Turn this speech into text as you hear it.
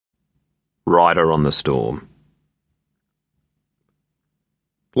Rider on the Storm.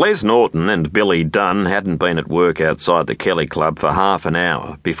 Les Norton and Billy Dunn hadn't been at work outside the Kelly Club for half an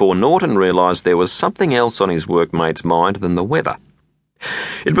hour before Norton realised there was something else on his workmate's mind than the weather.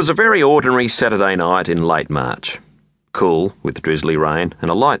 It was a very ordinary Saturday night in late March. Cool, with drizzly rain and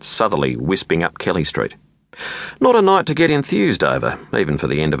a light southerly wisping up Kelly Street. Not a night to get enthused over, even for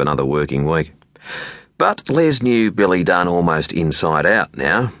the end of another working week. But Les knew Billy Dunn almost inside out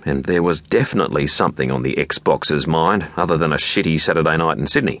now, and there was definitely something on the ex-boxer's mind other than a shitty Saturday night in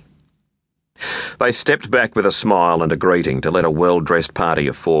Sydney. They stepped back with a smile and a greeting to let a well-dressed party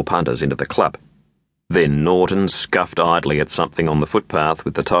of 4 punters into the club. Then Norton scuffed idly at something on the footpath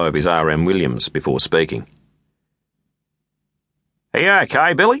with the toe of his R.M. Williams before speaking. "Are you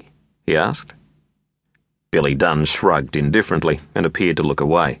okay, Billy?" he asked. Billy Dunn shrugged indifferently and appeared to look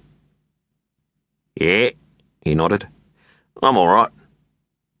away. "Yeah," he nodded. "I'm all right."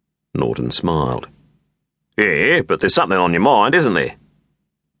 Norton smiled. "Yeah, but there's something on your mind, isn't there?"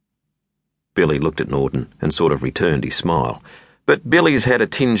 Billy looked at Norton and sort of returned his smile, but Billy's had a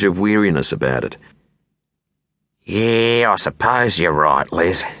tinge of weariness about it. "Yeah, I suppose you're right,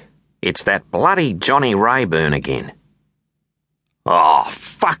 Les. It's that bloody Johnny Rayburn again." "Oh,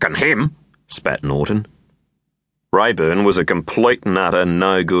 fucking him," spat Norton. Rayburn was a complete and utter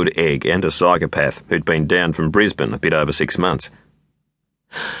no-good egg and a psychopath who'd been down from Brisbane a bit over 6 months.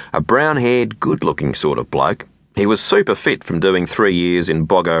 A brown-haired, good-looking sort of bloke, he was super fit from doing 3 years in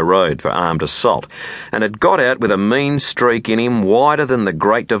Boggo Road for armed assault and had got out with a mean streak in him wider than the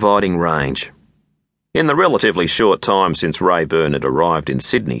Great Dividing Range. In the relatively short time since Rayburn had arrived in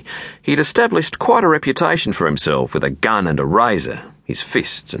Sydney, he'd established quite a reputation for himself with a gun and a razor, his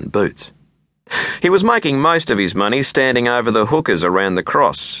fists and boots. He was making most of his money standing over the hookers around the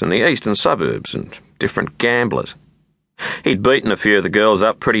Cross and the eastern suburbs and different gamblers. He'd beaten a few of the girls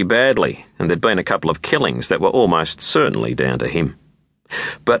up pretty badly, and there'd been a couple of killings that were almost certainly down to him.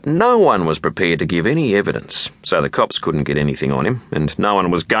 But no one was prepared to give any evidence, so the cops couldn't get anything on him, and no one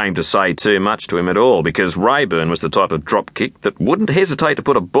was game to say too much to him at all, because Rayburn was the type of dropkick that wouldn't hesitate to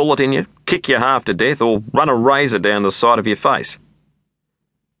put a bullet in you, kick you half to death, or run a razor down the side of your face.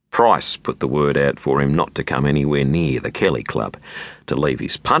 Price put the word out for him not to come anywhere near the Kelly Club, to leave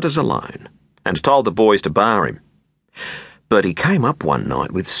his punters alone, and told the boys to bar him. But he came up one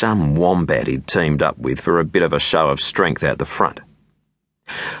night with some wombat he'd teamed up with for a bit of a show of strength out the front.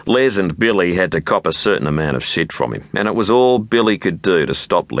 Les and Billy had to cop a certain amount of shit from him, and it was all Billy could do to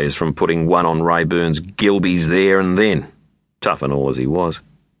stop Les from putting one on Rayburn's gilbies there and then, tough and all as he was.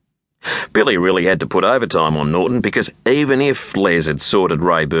 Billy really had to put overtime on Norton because even if Les had sorted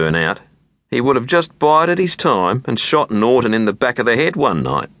Rayburn out, he would have just bided his time and shot Norton in the back of the head one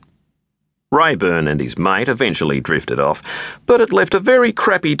night. Rayburn and his mate eventually drifted off, but it left a very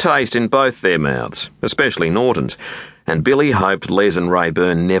crappy taste in both their mouths, especially Norton's, and Billy hoped Les and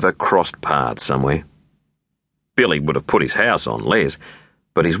Rayburn never crossed paths somewhere. Billy would have put his house on Les,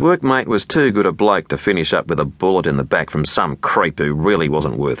 but his workmate was too good a bloke to finish up with a bullet in the back from some creep who really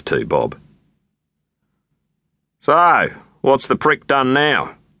wasn't worth 2 bob. "So, what's the prick done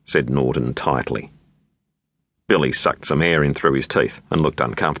now?" said Norton tightly. Billy sucked some air in through his teeth and looked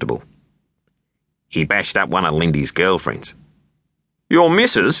uncomfortable. "He bashed up one of Lindy's girlfriends." "Your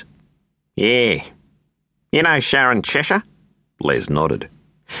missus?" "Yeah. You know Sharon Cheshire?" Les nodded.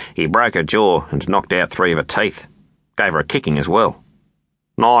 "He broke her jaw and knocked out 3 of her teeth. Gave her a kicking as well.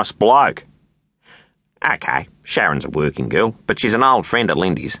 Nice bloke." "Okay, Sharon's a working girl, but she's an old friend of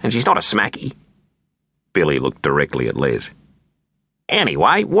Lindy's, and she's not a smacky." Billy looked directly at Les.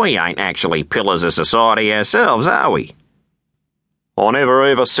 "Anyway, we ain't actually pillars of society ourselves, are we?" "I never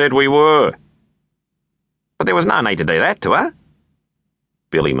ever said we were." "But there was no need to do that to her."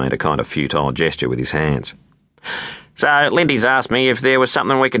 Billy made a kind of futile gesture with his hands. "So Lindy's asked me if there was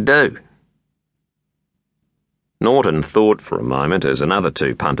something we could do." Norton thought for a moment as another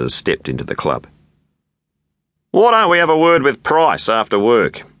 2 punters stepped into the club. "Why don't we have a word with Price after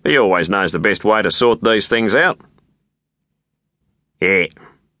work? He always knows the best way to sort these things out." "Yeah,"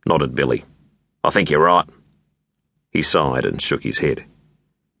 nodded Billy. "I think you're right." He sighed and shook his head.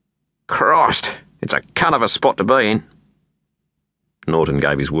 "Christ, it's a cunt of a spot to be in." Norton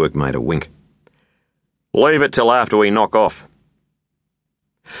gave his workmate a wink. "Leave it till after we knock off."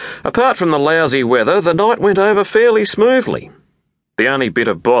 Apart from the lousy weather, the night went over fairly smoothly. The only bit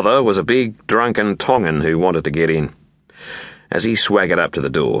of bother was a big, drunken Tongan who wanted to get in. As he swaggered up to the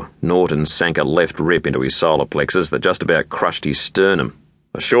door, Norton sank a left rip into his solar plexus that just about crushed his sternum,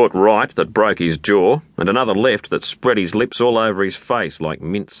 a short right that broke his jaw, and another left that spread his lips all over his face like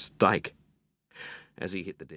minced steak. As he hit the deck,